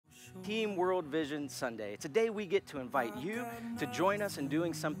Team World Vision Sunday. It's a day we get to invite you to join us in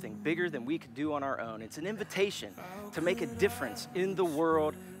doing something bigger than we could do on our own. It's an invitation to make a difference in the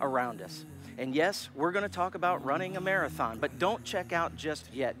world around us. And yes, we're going to talk about running a marathon, but don't check out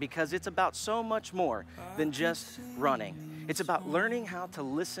just yet, because it's about so much more than just running. It's about learning how to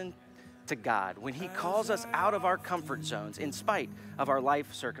listen to God when He calls us out of our comfort zones in spite of our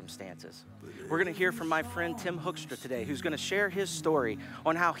life circumstances. We're going to hear from my friend Tim Hoekstra today, who's going to share his story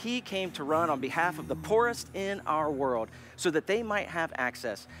on how he came to run on behalf of the poorest in our world so that they might have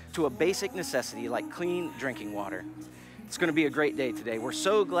access to a basic necessity like clean drinking water. It's going to be a great day today. We're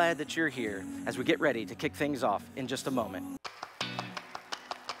so glad that you're here as we get ready to kick things off in just a moment.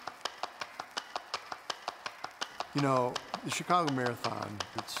 You know, the Chicago Marathon,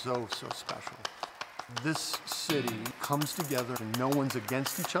 it's so special. This city comes together and no one's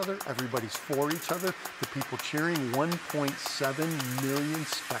against each other. Everybody's for each other. The people cheering, 1.7 million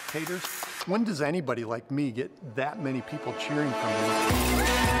spectators. When does anybody like me get that many people cheering for me?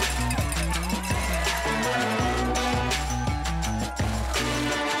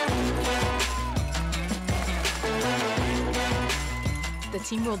 The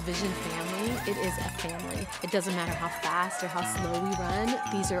Team World Vision family, it is a family. It doesn't matter how fast or how slow we run.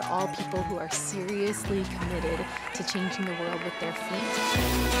 These are all people who are seriously committed to changing the world with their feet.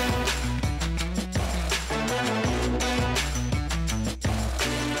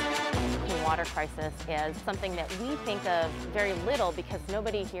 The water crisis is something that we think of very little because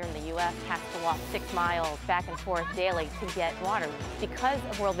nobody here in the U.S. has to walk 6 miles back and forth daily to get water. Because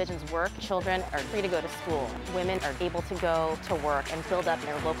of World Vision's work, children are free to go to school. Women are able to go to work and build up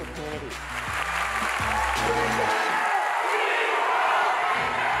their local communities.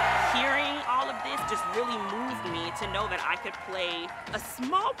 Hearing all of this just really moved me to know that I could play a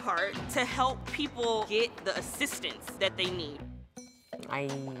small part to help people get the assistance that they need. I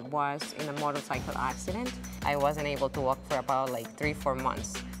was in a motorcycle accident. I wasn't able to walk for about like 3-4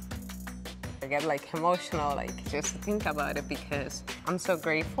 months. I get like emotional, like just think about it, because I'm so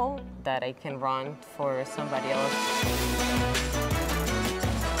grateful that I can run for somebody else.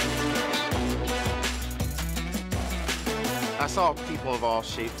 I saw people of all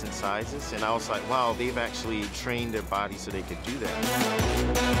shapes and sizes, and I was like, wow, they've actually trained their bodies so they could do that.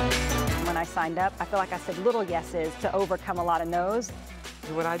 When I signed up, I feel like I said little yeses to overcome a lot of no's.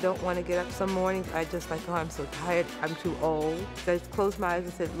 When I don't want to get up some mornings, I just like, oh, I'm so tired, I'm too old. I just closed my eyes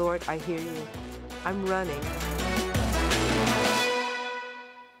and said, Lord, I hear you. I'm running.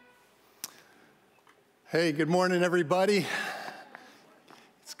 Hey, good morning, everybody.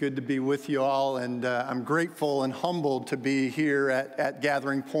 It's good to be with you all, and I'm grateful and humbled to be here at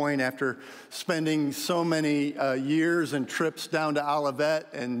Gathering Point after spending so many years and trips down to Olivet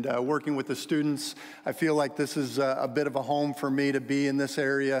and working with the students. I feel like this is a bit of a home for me to be in this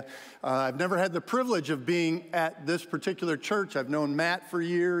area. I've never had the privilege of being at this particular church. I've known Matt for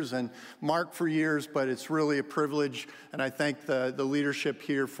years and Mark for years, but it's really a privilege, and I thank the leadership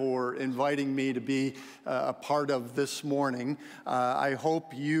here for inviting me to be a part of this morning. I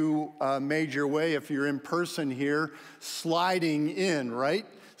hope you made your way, if you're in person here, sliding in, right?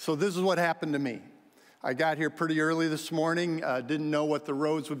 So this is what happened to me. I got here pretty early this morning, didn't know what the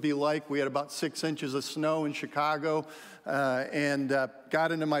roads would be like. We had about 6 inches of snow in Chicago, and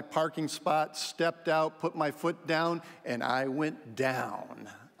got into my parking spot, stepped out, put my foot down, and I went down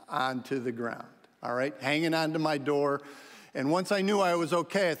onto the ground, all right, hanging onto my door. And once I knew I was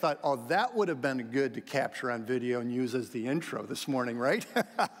okay, I thought, oh, that would have been good to capture on video and use as the intro this morning, right?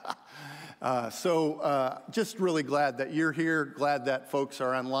 Just really glad that you're here, glad that folks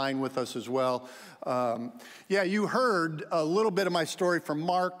are online with us as well. Yeah, you heard a little bit of my story from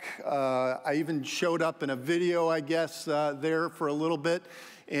Mark. I even showed up in a video, I guess, there for a little bit.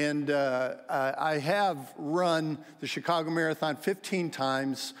 And I have run the Chicago Marathon 15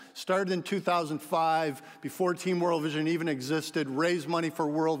 times, started in 2005, before Team World Vision even existed, raised money for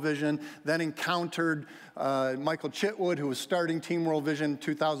World Vision, then encountered Michael Chitwood, who was starting Team World Vision in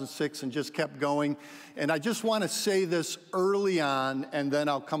 2006, and just kept going. And I just want to say this early on, and then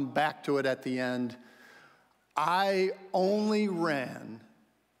I'll come back to it at the end. I only ran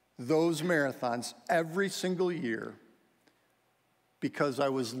those marathons every single year because I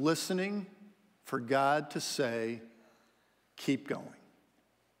was listening for God to say, keep going.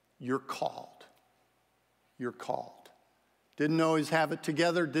 You're called. You're called. Didn't always have it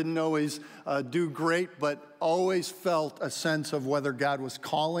together, didn't always do great, but always felt a sense of whether God was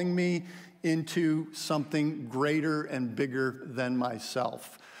calling me into something greater and bigger than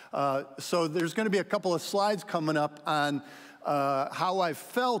myself. So there's going to be a couple of slides coming up on how I've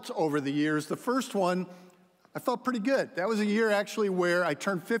felt over the years. The first one, I felt pretty good. That was a year actually where I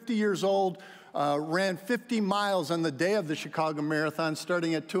turned 50 years old, ran 50 miles on the day of the Chicago Marathon,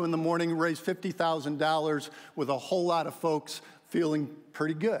 starting at 2 in the morning, raised $50,000 with a whole lot of folks, feeling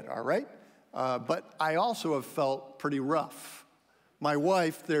pretty good, all right? But I also have felt pretty rough. My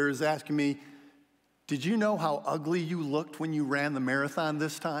wife there is asking me, did you know how ugly you looked when you ran the marathon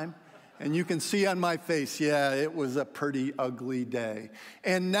this time? And you can see on my face, yeah, it was a pretty ugly day.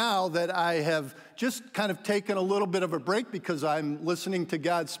 And now that I have just kind of taken a little bit of a break because I'm listening to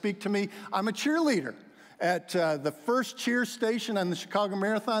God speak to me, I'm a cheerleader. At the first cheer station on the Chicago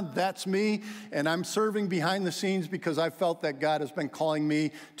Marathon, that's me, and I'm serving behind the scenes because I felt that God has been calling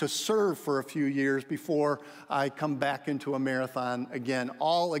me to serve for a few years before I come back into a marathon again,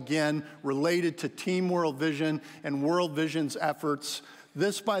 all again related to Team World Vision and World Vision's efforts.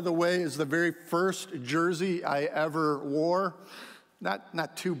 This, by the way, is the very first jersey I ever wore.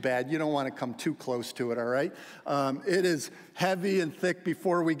 Not too bad. You don't want to come too close to it, all right? It is heavy and thick.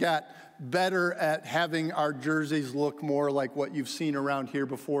 Before we got better at having our jerseys look more like what you've seen around here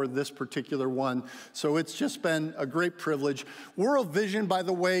before this particular one. So it's just been a great privilege. World Vision, by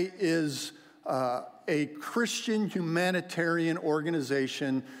the way, is a Christian humanitarian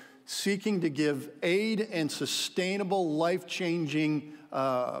organization seeking to give aid and sustainable, life-changing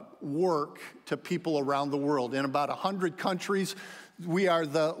work to people around the world. In about 100 countries, we are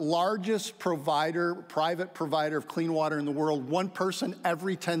the largest private provider of clean water in the world. One person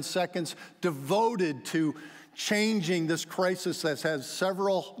every 10 seconds devoted to changing this crisis that has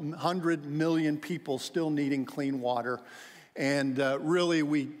several 100 million people still needing clean water. And really,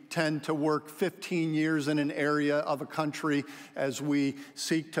 we tend to work 15 years in an area of a country as we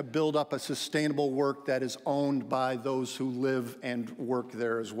seek to build up a sustainable work that is owned by those who live and work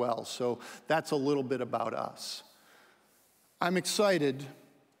there as well. So that's a little bit about us. I'm excited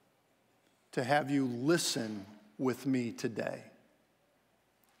to have you listen with me today.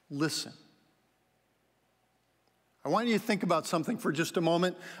 Listen. I want you to think about something for just a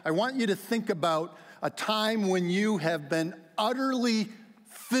moment. I want you to think about a time when you have been utterly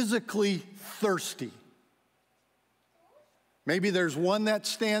physically thirsty. Maybe there's one that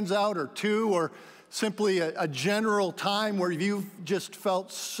stands out, or two, or simply a general time where you've just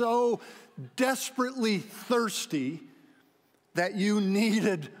felt so desperately thirsty that you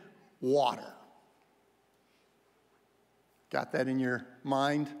needed water. Got that in your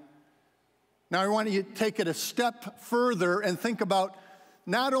mind? Now I want you to take it a step further and think about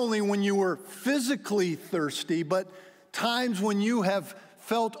not only when you were physically thirsty, but times when you have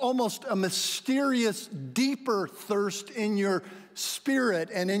felt almost a mysterious, deeper thirst in your spirit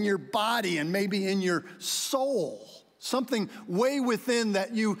and in your body and maybe in your soul. Something way within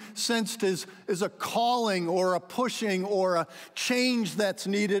that you sensed is a calling or a pushing or a change that's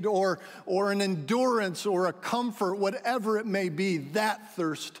needed or an endurance or a comfort, whatever it may be, that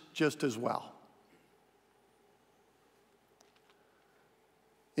thirst just as well.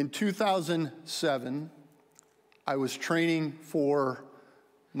 In 2007, I was training for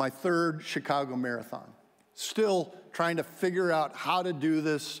my third Chicago Marathon. Still trying to figure out how to do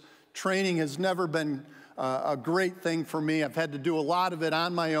this. Training has never been a great thing for me. I've had to do a lot of it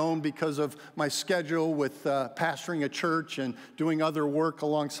on my own because of my schedule with pastoring a church and doing other work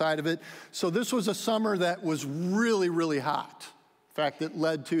alongside of it. So this was a summer that was really, really hot. In fact, it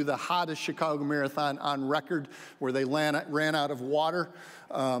led to the hottest Chicago Marathon on record where they ran out of water.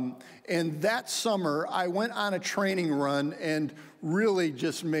 And that summer, I went on a training run and really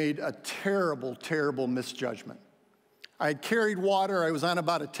just made a terrible, terrible misjudgment. I had carried water. I was on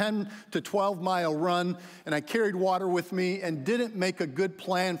about a 10 to 12 mile run, and I carried water with me and didn't make a good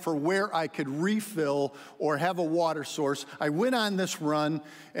plan for where I could refill or have a water source. I went on this run,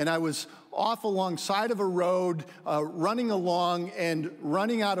 and I was off alongside of a road, running along and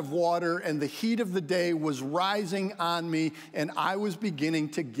running out of water, and the heat of the day was rising on me, and I was beginning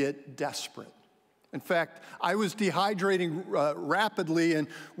to get desperate. In fact, I was dehydrating rapidly and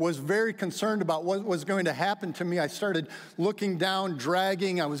was very concerned about what was going to happen to me. I started looking down,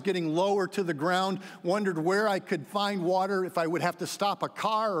 dragging. I was getting lower to the ground, wondered where I could find water, if I would have to stop a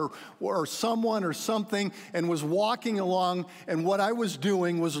car or someone or something, and was walking along. And what I was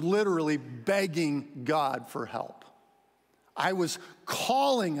doing was literally begging God for help. I was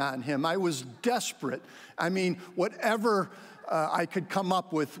calling on him. I was desperate. I mean, whatever I could come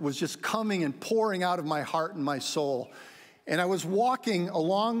up with was just coming and pouring out of my heart and my soul. And I was walking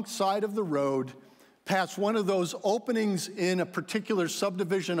alongside of the road past one of those openings in a particular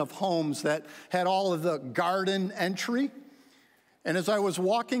subdivision of homes that had all of the garden entry. And as I was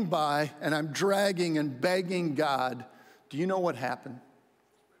walking by and I'm dragging and begging God, do you know what happened?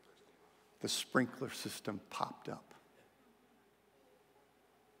 the sprinkler system popped up.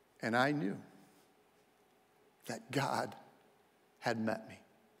 And I knew that God had met me.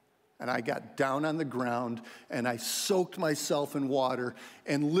 And I got down on the ground and I soaked myself in water,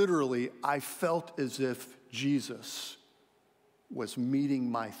 and literally I felt as if Jesus was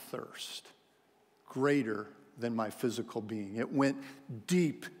meeting my thirst, greater than my physical being. It went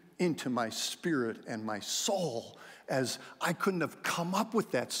deep into my spirit and my soul, as I couldn't have come up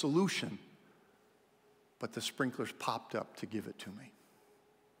with that solution, but the sprinklers popped up to give it to me.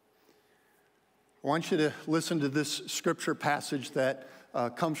 I want you to listen to this scripture passage that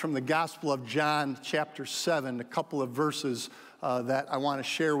comes from the Gospel of John, chapter 7, a couple of verses that I want to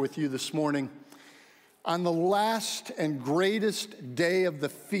share with you this morning. On the last and greatest day of the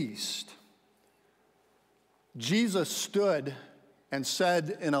feast, Jesus stood and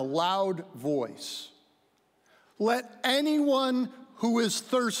said in a loud voice, "Let anyone who is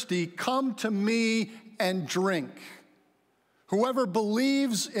thirsty come to me and drink. Whoever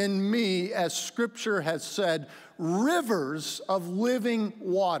believes in me, as Scripture has said, rivers of living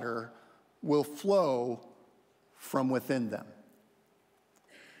water will flow from within them."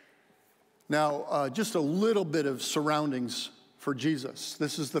 Now, just a little bit of surroundings for Jesus.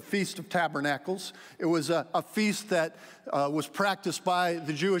 This is the Feast of Tabernacles. It was a feast that was practiced by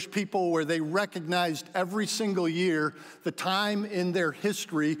the Jewish people, where they recognized every single year the time in their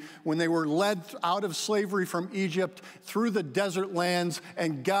history when they were led out of slavery from Egypt through the desert lands,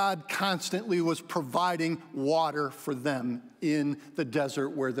 and God constantly was providing water for them in the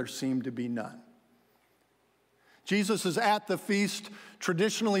desert where there seemed to be none. Jesus is at the feast,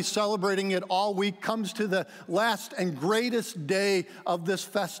 traditionally celebrating it all week, comes to the last and greatest day of this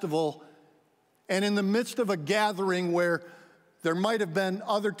festival. And in the midst of a gathering where there might have been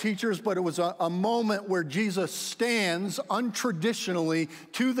other teachers, but it was a moment where Jesus stands untraditionally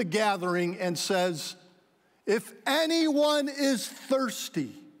to the gathering and says, "If anyone is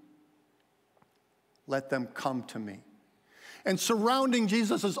thirsty, let them come to me." And surrounding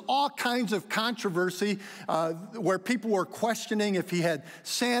Jesus is all kinds of controversy where people were questioning if he had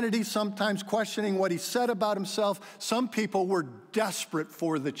sanity, sometimes questioning what he said about himself. Some people were desperate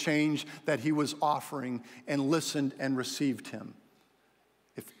for the change that he was offering and listened and received him.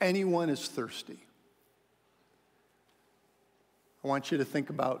 If anyone is thirsty. I want you to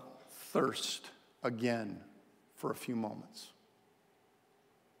think about thirst again for a few moments.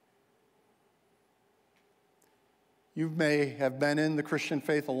 You may have been in the Christian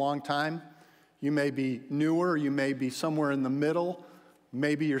faith a long time. You may be newer. You may be somewhere in the middle.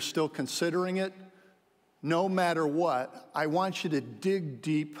 Maybe you're still considering it. No matter what, I want you to dig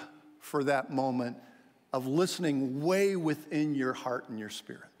deep for that moment of listening way within your heart and your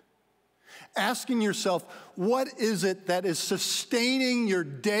spirit. Asking yourself, what is it that is sustaining your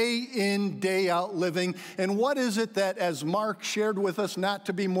day in, day out living? And what is it that, as Mark shared with us, not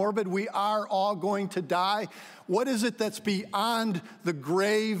to be morbid, we are all going to die? What is it that's beyond the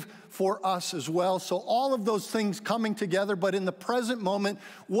grave for us as well? So all of those things coming together, but in the present moment,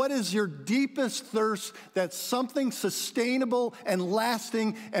 what is your deepest thirst that's something sustainable and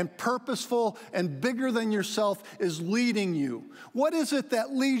lasting and purposeful and bigger than yourself is leading you? What is it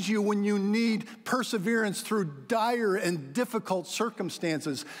that leads you when you need perseverance through dire and difficult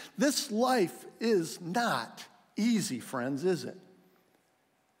circumstances? This life is not easy, friends, is it?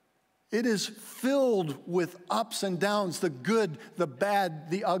 It is filled with ups and downs, the good, the bad,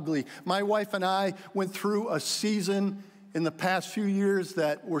 the ugly. My wife and I went through a season in the past few years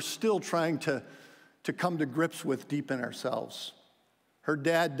that we're still trying to come to grips with deep in ourselves. Her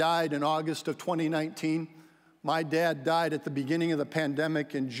dad died in August of 2019. My dad died at the beginning of the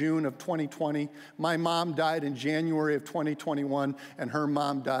pandemic in June of 2020. My mom died in January of 2021, and her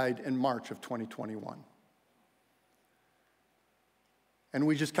mom died in March of 2021. And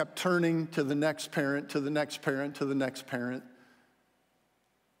we just kept turning to the next parent, to the next parent, to the next parent.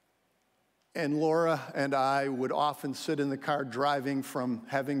 And Laura and I would often sit in the car driving from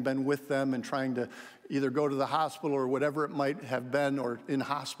having been with them and trying to either go to the hospital or whatever it might have been, or in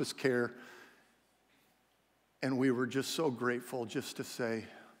hospice care. And we were just so grateful just to say,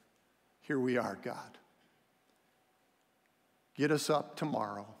 here we are, God. Get us up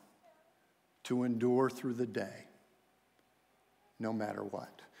tomorrow to endure through the day, no matter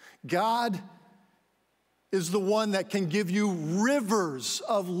what. God is the one that can give you rivers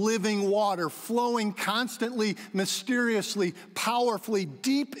of living water flowing constantly, mysteriously, powerfully,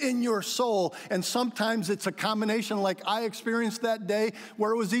 deep in your soul. And sometimes it's a combination like I experienced that day,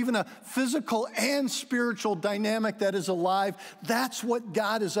 where it was even a physical and spiritual dynamic that is alive. That's what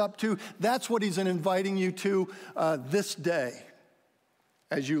God is up to. That's what he's inviting you to this day.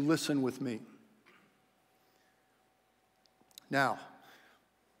 as you listen with me. Now,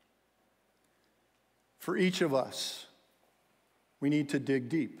 for each of us, we need to dig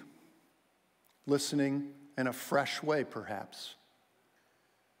deep, listening in a fresh way, perhaps.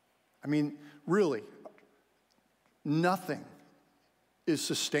 I mean, really, nothing is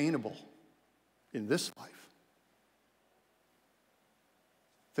sustainable in this life.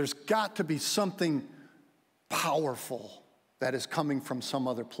 There's got to be something powerful that is coming from some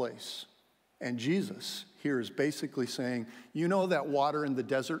other place. And Jesus here is basically saying, you know that water in the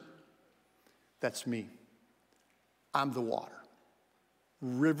desert? That's me. I'm the water.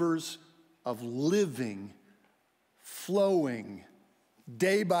 Rivers of living, flowing,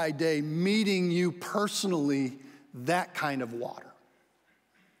 day by day, meeting you personally, that kind of water.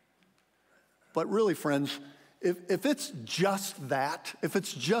 But really, friends, if it's just that, if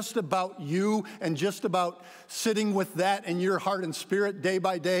it's just about you and just about sitting with that in your heart and spirit day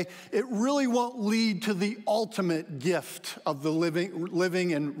by day, it really won't lead to the ultimate gift of the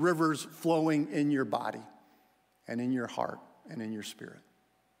living and rivers flowing in your body and in your heart and in your spirit.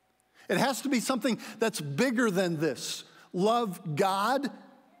 It has to be something that's bigger than this. Love God,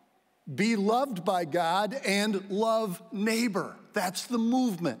 be loved by God, and love neighbor. That's the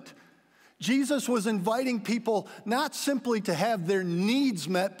movement. Jesus was inviting people not simply to have their needs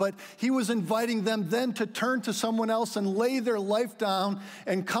met, but he was inviting them then to turn to someone else and lay their life down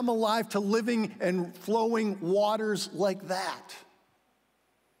and come alive to living and flowing waters like that.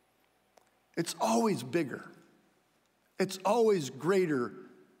 It's always bigger. It's always greater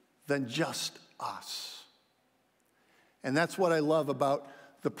than just us. And that's what I love about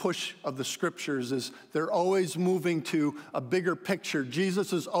the push of the scriptures, is they're always moving to a bigger picture.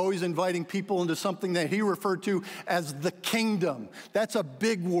 Jesus is always inviting people into something that he referred to as the kingdom. That's a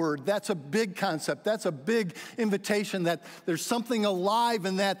big word. That's a big concept. That's a big invitation, that there's something alive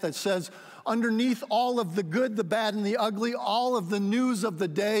in that says, underneath all of the good, the bad, and the ugly, all of the news of the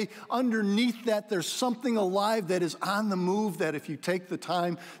day, underneath that, there's something alive that is on the move, that if you take the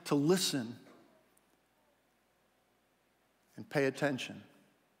time to listen and pay attention,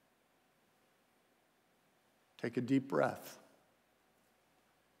 take a deep breath,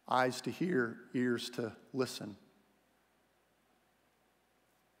 eyes to hear, ears to listen.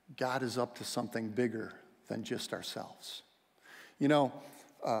 God is up to something bigger than just ourselves. You know,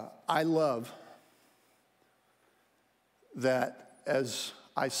 I love that as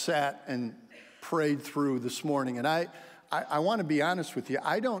I sat and prayed through this morning, and I want to be honest with you,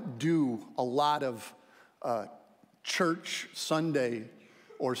 I don't do a lot of church Sunday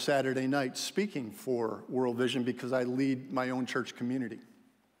or Saturday night speaking for World Vision because I lead my own church community.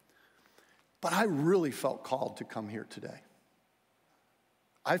 But I really felt called to come here today.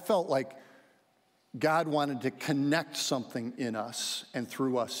 I felt like God wanted to connect something in us and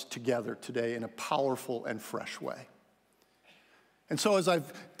through us together today in a powerful and fresh way. And so as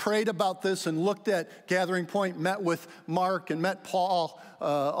I've prayed about this and looked at Gathering Point, met with Mark and met Paul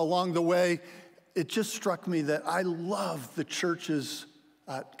along the way, it just struck me that I love the church's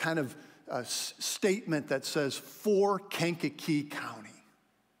kind of statement that says, for Kankakee County.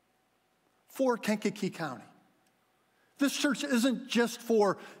 For Kankakee County. This church isn't just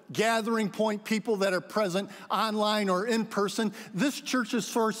for Gathering Point people that are present online or in person. This church is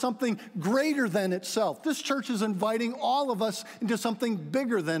for something greater than itself. This church is inviting all of us into something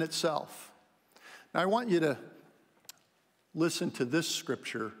bigger than itself. Now, I want you to listen to this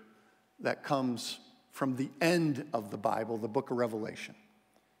scripture that comes from the end of the Bible, the book of Revelation,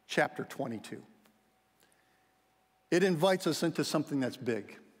 chapter 22. It invites us into something that's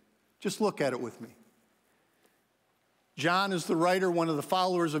big. Just look at it with me. John is the writer, one of the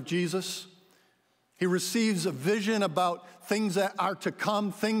followers of Jesus. He receives a vision about things that are to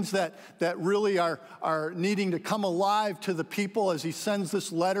come, things that really are needing to come alive to the people as he sends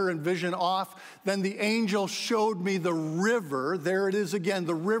this letter and vision off. Then the angel showed me the river, there it is again,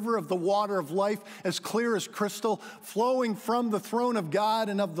 the river of the water of life, as clear as crystal, flowing from the throne of God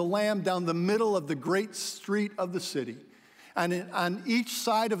and of the Lamb down the middle of the great street of the city. And on each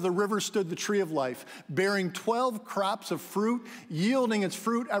side of the river stood the tree of life, bearing 12 crops of fruit, yielding its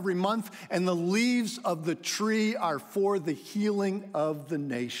fruit every month, and the leaves of the tree are for the healing of the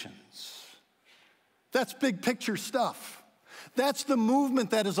nations. That's big picture stuff. That's the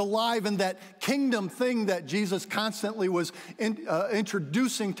movement that is alive in that kingdom thing that Jesus constantly was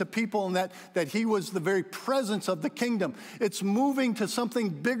introducing to people, and that he was the very presence of the kingdom. It's moving to something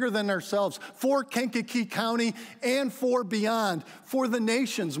bigger than ourselves, for Kankakee County and for beyond, for the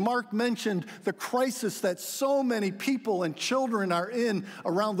nations. Mark mentioned the crisis that so many people and children are in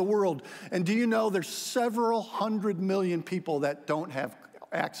around the world. And do you know there's several 100 million people that don't have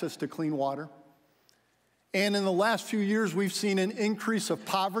access to clean water. And in the last few years, we've seen an increase of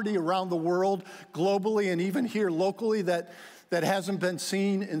poverty around the world, globally, and even here locally, that hasn't been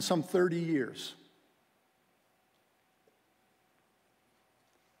seen in some 30 years.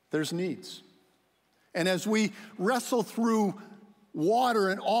 There's needs. And as we wrestle through water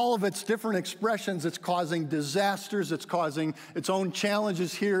and all of its different expressions, it's causing disasters, it's causing its own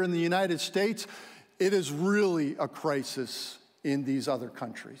challenges here in the United States. It is really a crisis in these other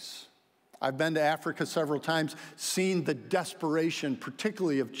countries. I've been to Africa several times, seen the desperation,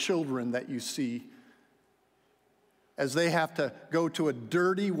 particularly of children, that you see as they have to go to a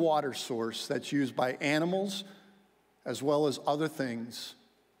dirty water source that's used by animals as well as other things,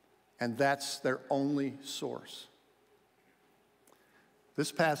 and that's their only source.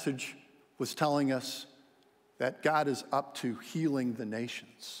 This passage was telling us that God is up to healing the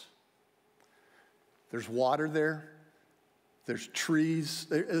nations. There's water there. There's trees.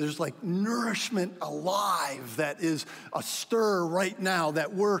 There's like nourishment alive that is astir right now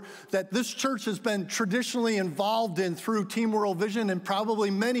that this church has been traditionally involved in through Team World Vision and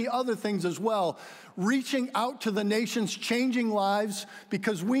probably many other things as well, reaching out to the nations, changing lives,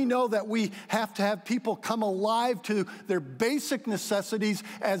 because we know that we have to have people come alive to their basic necessities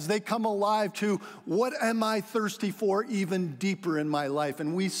as they come alive to what am I thirsty for even deeper in my life.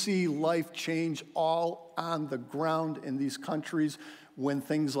 And we see life change all on the ground in these countries when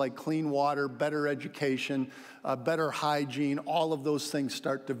things like clean water, better education, better hygiene, all of those things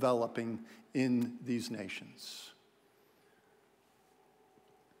start developing in these nations.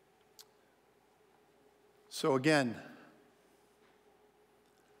 So again,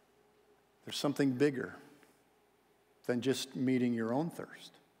 there's something bigger than just meeting your own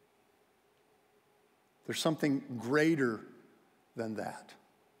thirst. There's something greater than that.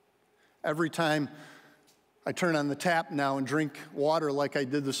 Every time I turn on the tap now and drink water like I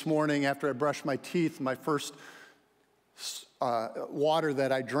did this morning after I brushed my teeth, my first water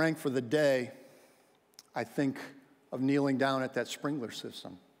that I drank for the day, I think of kneeling down at that sprinkler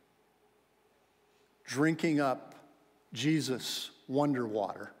system, drinking up Jesus' wonder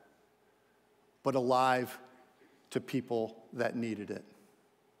water, but alive to people that needed it.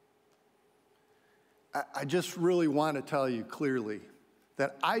 I just really want to tell you clearly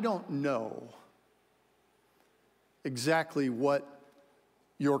that I don't know exactly what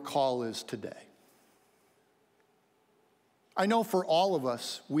your call is today. I know for all of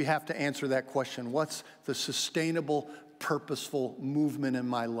us, we have to answer that question. What's the sustainable, purposeful movement in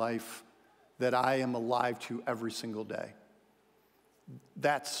my life that I am alive to every single day?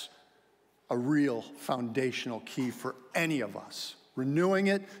 That's a real foundational key for any of us. Renewing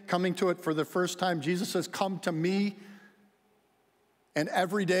it, coming to it for the first time. Jesus says, come to me. And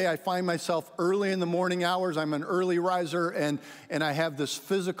every day I find myself early in the morning hours. I'm an early riser, and I have this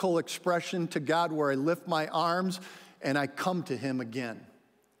physical expression to God where I lift my arms and I come to him again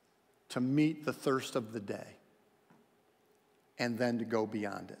to meet the thirst of the day and then to go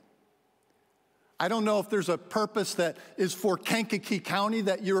beyond it. I don't know if there's a purpose that is for Kankakee County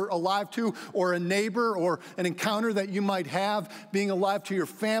that you're alive to, or a neighbor, or an encounter that you might have, being alive to your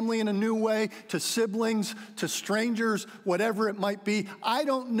family in a new way, to siblings, to strangers, whatever it might be. I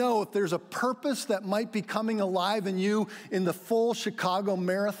don't know if there's a purpose that might be coming alive in you in the full Chicago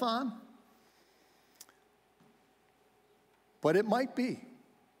Marathon, but it might be.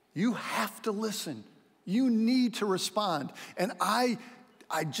 You have to listen. You need to respond. And I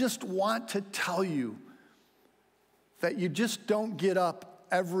just want to tell you that you just don't get up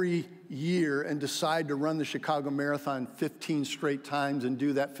every year and decide to run the Chicago Marathon 15 straight times and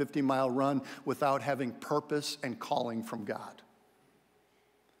do that 50-mile run without having purpose and calling from God.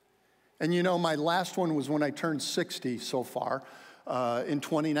 And you know, my last one was when I turned 60 so far. In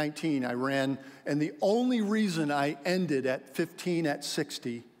 2019, I ran, and the only reason I ended at 15 at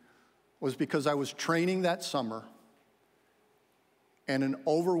 60 was because I was training that summer. And an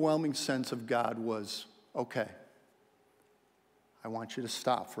overwhelming sense of God was, okay, I want you to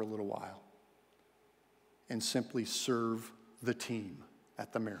stop for a little while and simply serve the team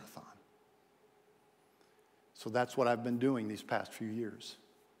at the marathon. So that's what I've been doing these past few years.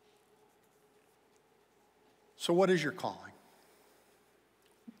 So what is your calling?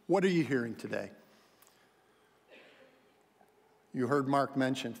 What are you hearing today? You heard Mark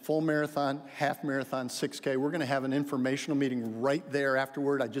mention full marathon, half marathon, 6K. We're going to have an informational meeting right there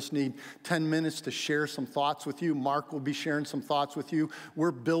afterward. I just need 10 minutes to share some thoughts with you. Mark will be sharing some thoughts with you.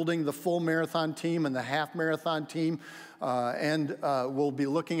 We're building the full marathon team and the half marathon team, and we'll be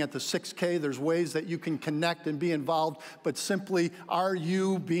looking at the 6K. There's ways that you can connect and be involved, but simply, are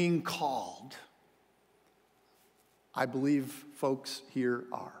you being called? I believe folks here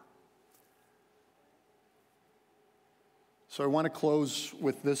are. So I want to close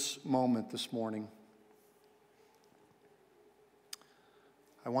with this moment this morning.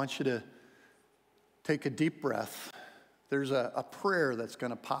 I want you to take a deep breath. There's a prayer that's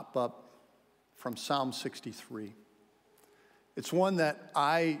going to pop up from Psalm 63. It's one that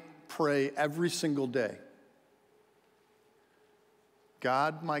I pray every single day.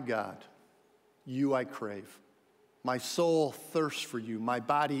 God, my God, you I crave. My soul thirsts for you. My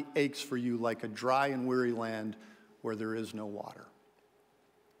body aches for you like a dry and weary land where there is no water.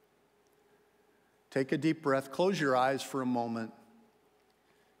 Take a deep breath. Close your eyes for a moment.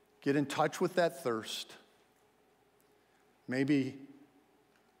 Get in touch with that thirst. Maybe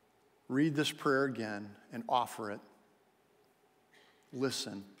read this prayer again and offer it.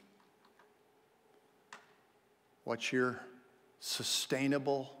 Listen. What's your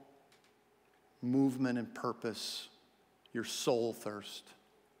sustainable movement and purpose, your soul thirst?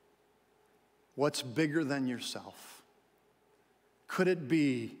 What's bigger than yourself? Could it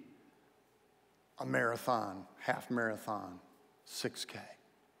be a marathon, half marathon, 6K?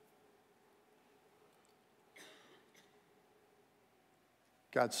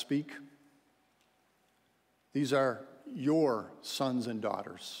 God, speak. These are your sons and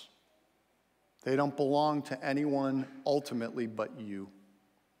daughters. They don't belong to anyone ultimately but you.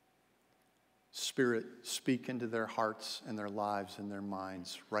 Spirit, speak into their hearts and their lives and their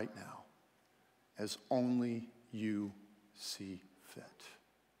minds right now as only you see fit.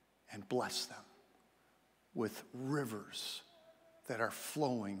 And bless them with rivers that are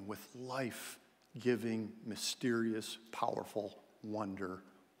flowing with life-giving, mysterious, powerful wonder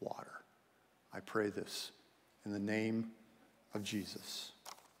water. I pray this in the name of Jesus.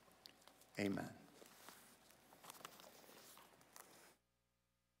 Amen.